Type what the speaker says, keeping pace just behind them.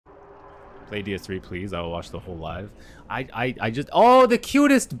Play DS3, please. I will watch the whole live. I just... Oh, the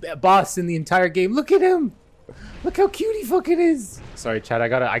cutest boss in the entire game. Look at him. Look how cute he fucking is. Sorry, chat.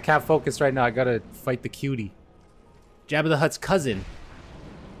 I can't focus right now. I gotta fight the cutie. Jabba the Hutt's cousin.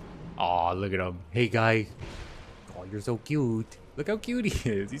 Oh, look at him. Hey, guy. Oh, you're so cute. Look how cute he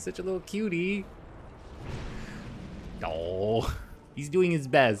is. He's such a little cutie. Oh, he's doing his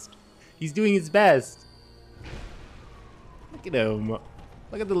best. He's doing his best. Look at him.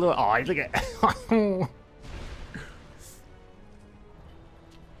 Look at the little... Oh, look at...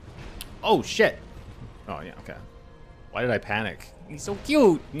 Oh, shit. Oh, yeah, okay. Why did I panic? He's so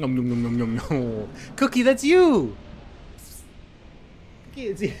cute. Nom, nom, nom, nom, nom, nom. Cookie, that's you. Cookie,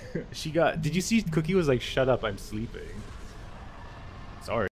 it's you. She got... Did you see Cookie was like, shut up, I'm sleeping. Sorry.